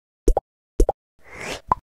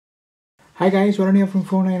Hi guys, Varun here from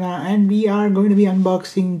FoneArena, and we are going to be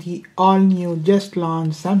unboxing the all-new, just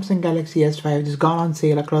launched Samsung Galaxy S5, which has gone on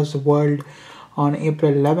sale across the world on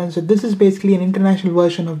April 11th. So this is basically an international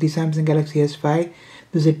version of the Samsung Galaxy S5.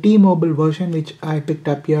 This is a T-Mobile version which I picked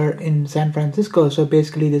up here in San Francisco. So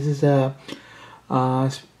basically this is a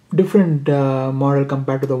different model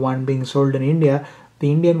compared to the one being sold in India.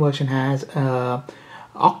 The Indian version has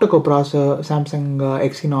octa-core processor, Samsung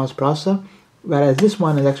Exynos processor, whereas this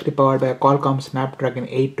one is actually powered by a Qualcomm Snapdragon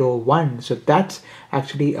 801. So that's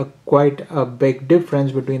actually quite a big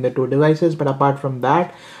difference between the two devices, but apart from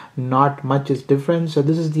that, not much is different. So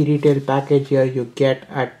this is the retail package here you get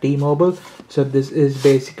at T-Mobile. So this is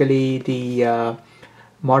basically the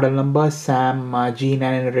model number SAM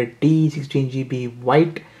G900T 16GB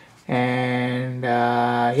white, and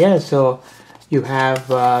yeah, so you have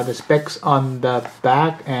the specs on the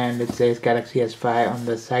back, and it says Galaxy S5 on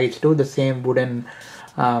the sides too. The same wooden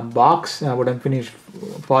box, wooden finished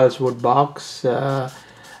false wood box. Then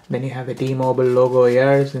you have the T-Mobile logo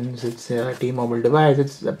here, since it's a T-Mobile device.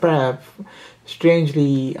 It's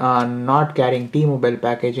strangely not carrying T-Mobile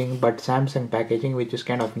packaging but Samsung packaging, which is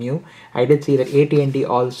kind of new. I did see that AT&T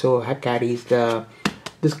also carries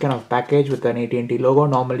this kind of package with an AT&T logo.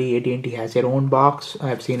 Normally AT&T has their own box.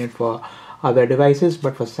 I've seen it for other devices,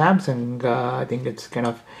 but for Samsung, I think it's kind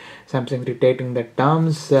of Samsung dictating the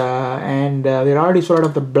terms, and we're already sold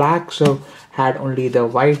out the black, so had only the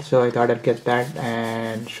white, so I thought I'd get that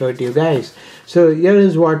and show it to you guys. So here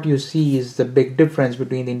is what you see is the big difference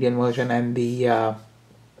between the Indian version and the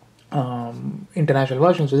international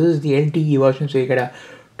version. So this is the LTE version, so you get a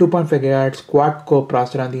 2.5 GHz quad-core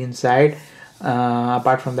processor on the inside.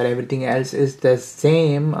 Apart from that, everything else is the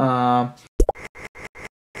same.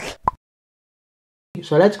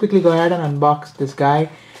 So let's quickly go ahead and unbox this guy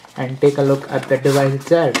and take a look at the device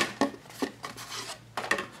itself.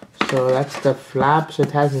 So that's the flap. So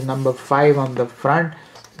it has the number 5 on the front.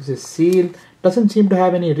 This is sealed. Doesn't seem to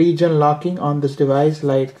have any region locking on this device,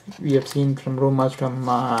 like we have seen from rumors from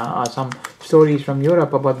some stories from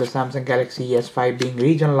Europe about the Samsung Galaxy S5 being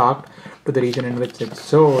region locked to the region in which it's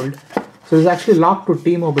sold. So it's actually locked to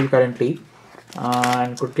T-Mobile currently,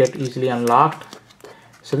 and could get easily unlocked.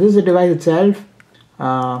 So this is the device itself.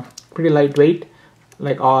 Pretty lightweight,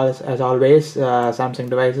 like as always. Samsung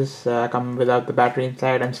devices come without the battery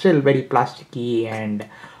inside, and still very plasticky and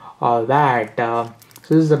all that. So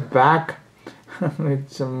this is the back.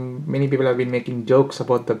 Many people have been making jokes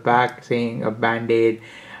about the back, saying a band-aid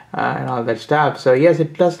and all that stuff. So yes,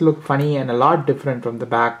 it does look funny and a lot different from the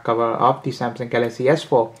back cover of the Samsung Galaxy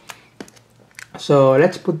S4. So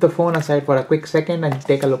let's put the phone aside for a quick second and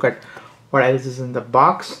take a look at what else is in the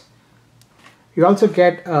box. You also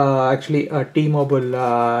get actually a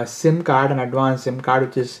T-Mobile SIM card, an advanced SIM card,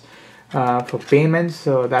 which is for payments.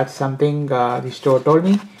 So that's something the store told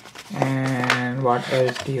me. And what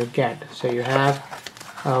else do you get? So you have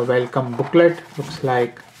a welcome booklet, looks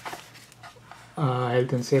like a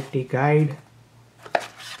health and safety guide,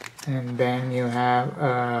 and then you have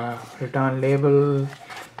a return label,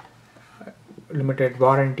 limited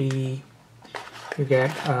warranty. You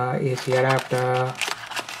get AC adapter.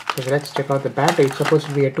 So let's check out the battery. It's supposed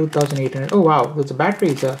to be a 2800. Oh wow, the battery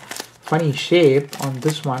is a funny shape on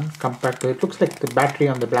this one compared to, it looks like the battery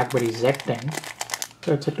on the BlackBerry Z10.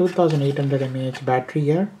 So it's a 2800 mAh battery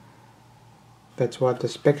here. That's what the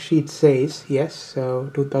spec sheet says. Yes,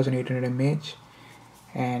 so 2800 mAh.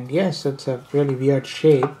 And yes, it's a really weird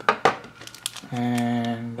shape.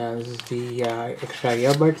 And this is the extra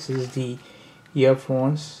earbuds. This is the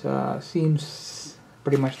earphones. Seems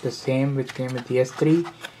pretty much the same which came with the S3.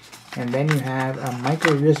 And then you have a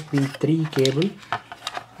micro USB 3 cable,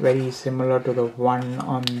 very similar to the one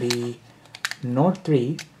on the Note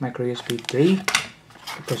 3, micro USB 3,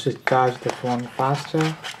 because it charges the phone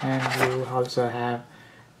faster. And you also have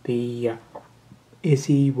the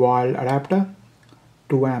AC wall adapter,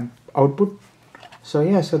 2 amp output. So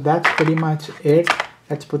yeah, so that's pretty much it.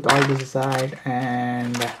 Let's put all this aside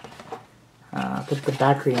and put the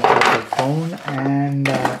battery inside the phone and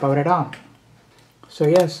power it on. So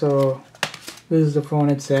yeah, so this is the phone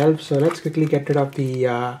itself. So let's quickly get rid of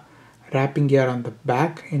the wrapping here on the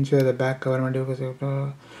back, ensure the back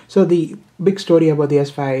cover. So the big story about the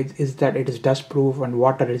S5 is that it is dust proof and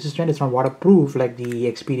water resistant. It's not waterproof like the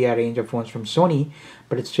Xperia range of phones from Sony,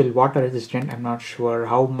 but it's still water resistant. I'm not sure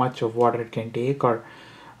how much of water it can take, or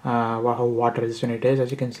how water resistant it is.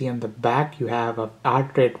 As you can see on the back, you have a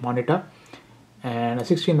heart rate monitor and a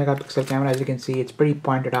 16 megapixel camera. As you can see, it's pretty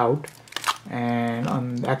pointed out. And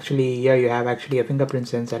on actually here you have actually a fingerprint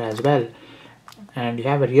sensor as well, and you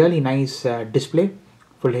have a really nice display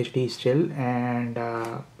full HD still, and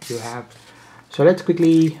you have. So let's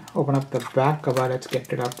quickly open up the back cover. Let's get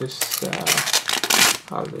rid of this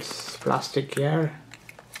all this plastic here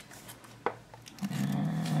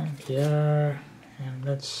and here, and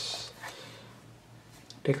let's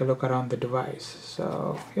take a look around the device.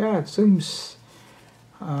 So yeah, it seems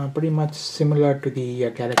pretty much similar to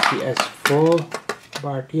the Galaxy S4,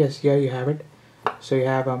 but yes, here you have it. So you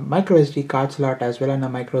have a micro SD card slot as well and a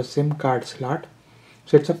micro SIM card slot.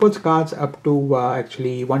 So it supports cards up to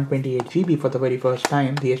actually 128 GB for the very first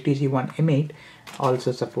time. The HTC One M8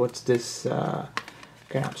 also supports this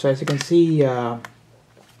kind of. So as you can see,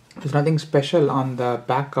 there's nothing special on the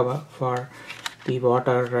back cover for the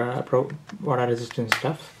water resistant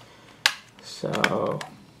stuff. So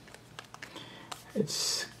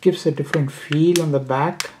it gives a different feel on the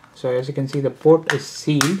back. So as you can see, the port is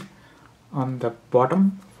sealed on the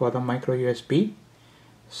bottom for the micro USB,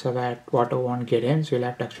 so that water won't get in. So you'll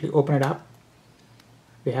have to actually open it up.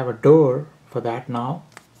 We have a door for that now,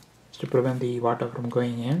 to prevent the water from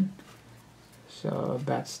going in. So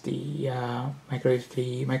that's the micro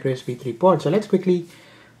USB 3 port. So let's quickly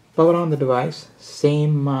power on the device.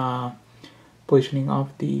 Same positioning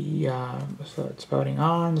of the so it's powering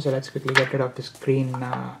on. So let's quickly get rid of the screen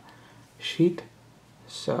sheet.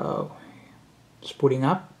 So it's booting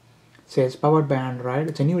up. It says powered by Android.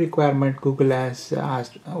 It's a new requirement Google has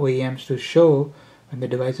asked OEMs to show when the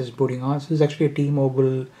device is booting on. So this is actually a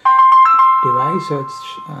T-Mobile device, so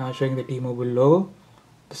it's showing the T-Mobile logo.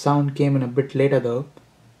 The sound came in a bit later though.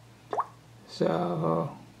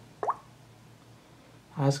 So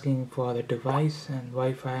asking for the device and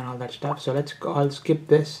Wi-Fi and all that stuff. So I'll skip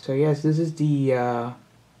this. So yes, this is the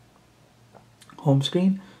home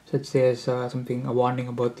screen. So it says a warning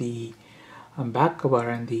about the back cover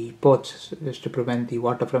and the ports, just to prevent the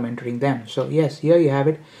water from entering them. So yes, here you have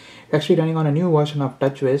it. It's actually running on a new version of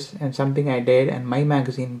TouchWiz, and something I did and My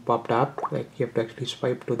Magazine popped up. Like you have to actually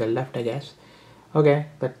swipe to the left, I guess. Okay,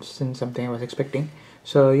 that's something I was expecting.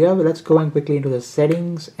 So yeah, let's go and quickly into the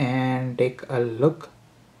settings and take a look.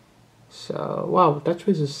 So wow,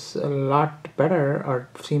 TouchWiz is a lot better, or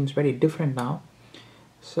seems very different now.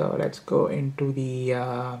 So let's go into the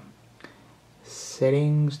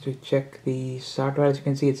settings to check the software. As you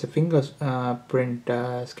can see, it's a fingerprint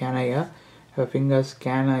scanner here. I have a finger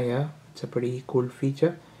scanner here. It's a pretty cool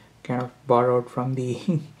feature, kind of borrowed from the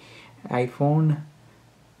iPhone.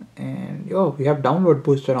 And oh, we have download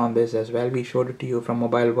booster on this as well. We showed it to you from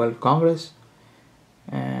Mobile World Congress.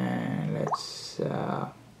 And let's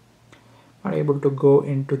not able to go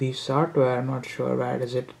into the software. I'm not sure where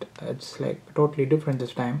is it. It's like totally different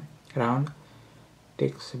this time around.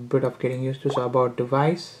 Takes a bit of getting used to. So about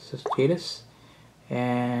device, so status,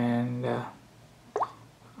 and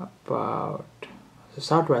about the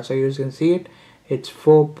software. So you can see it's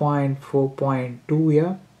 4.4.2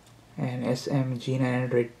 here, and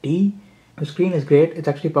SMG900D. The screen is great. It's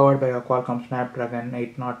actually powered by a Qualcomm Snapdragon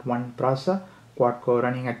 801 processor, quad core,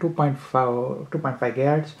 running at 2.5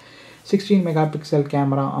 GHz. 16 megapixel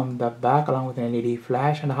camera on the back along with an LED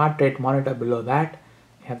flash, and a heart rate monitor below that.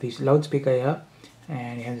 You have this loudspeaker here,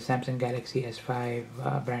 and you have the Samsung Galaxy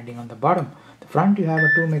S5 branding on the bottom. The front, you have a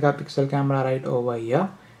 2 megapixel camera right over here,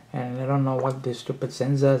 and I don't know what these stupid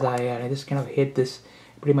sensors are here. I just kind of hate this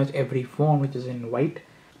pretty much every phone which is in white.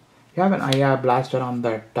 You have an IR blaster on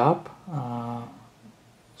the top,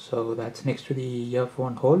 so that's next to the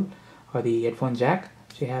earphone hole or the headphone jack.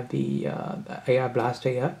 So you have the IR blaster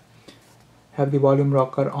here. Have the volume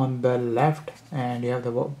rocker on the left, and you have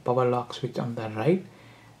the power lock switch on the right,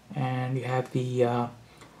 and you have the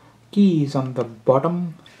keys on the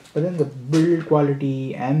bottom. But then the build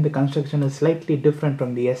quality and the construction is slightly different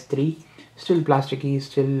from the S3. Still plasticky,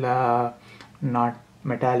 still not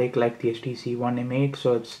metallic like the HTC One M8.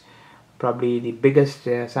 So it's probably the biggest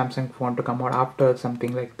Samsung phone to come out after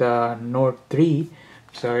something like the Note 3.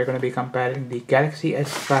 So you're going to be comparing the Galaxy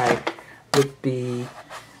S5 with the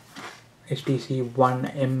HTC One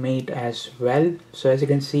M8 as well. So as you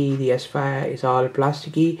can see, the S5 is all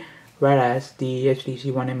plasticky, whereas the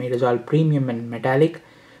HTC One M8 is all premium and metallic.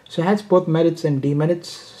 So it has both merits and demerits.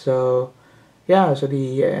 So yeah, so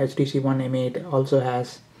the HTC One M8 also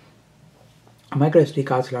has a micro SD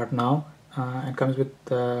card slot now, and comes with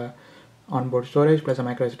onboard storage plus a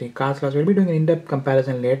micro SD card slot. So we'll be doing an in-depth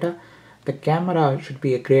comparison later. The camera should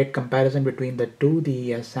be a great comparison between the two,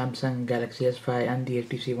 the Samsung Galaxy S5 and the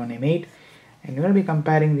HTC One M8. And we're going to be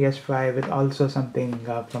comparing the S5 with also something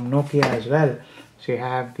from Nokia as well. So you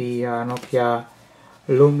have the Nokia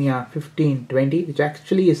Lumia 1520, which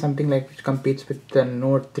actually is something like which competes with the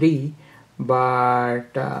Note 3,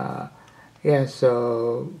 but Yeah,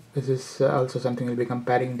 so this is also something we'll be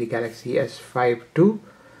comparing the Galaxy S5 to.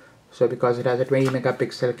 So because it has a 20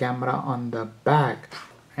 megapixel camera on the back,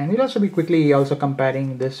 and we'll also be quickly also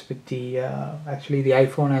comparing this with the actually the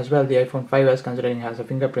iPhone as well. The iPhone 5s, considering it has a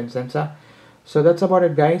fingerprint sensor. So that's about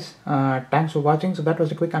it, guys. Thanks for watching. So that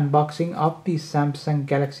was a quick unboxing of the Samsung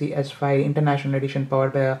Galaxy S5 International Edition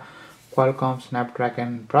powered by a Qualcomm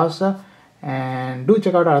Snapdragon processor. And do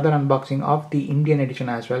check out our other unboxing of the Indian edition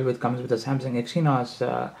as well, which comes with a Samsung Exynos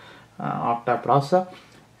Octa processor.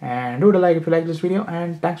 And do like if you like this video,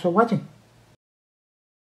 and thanks for watching.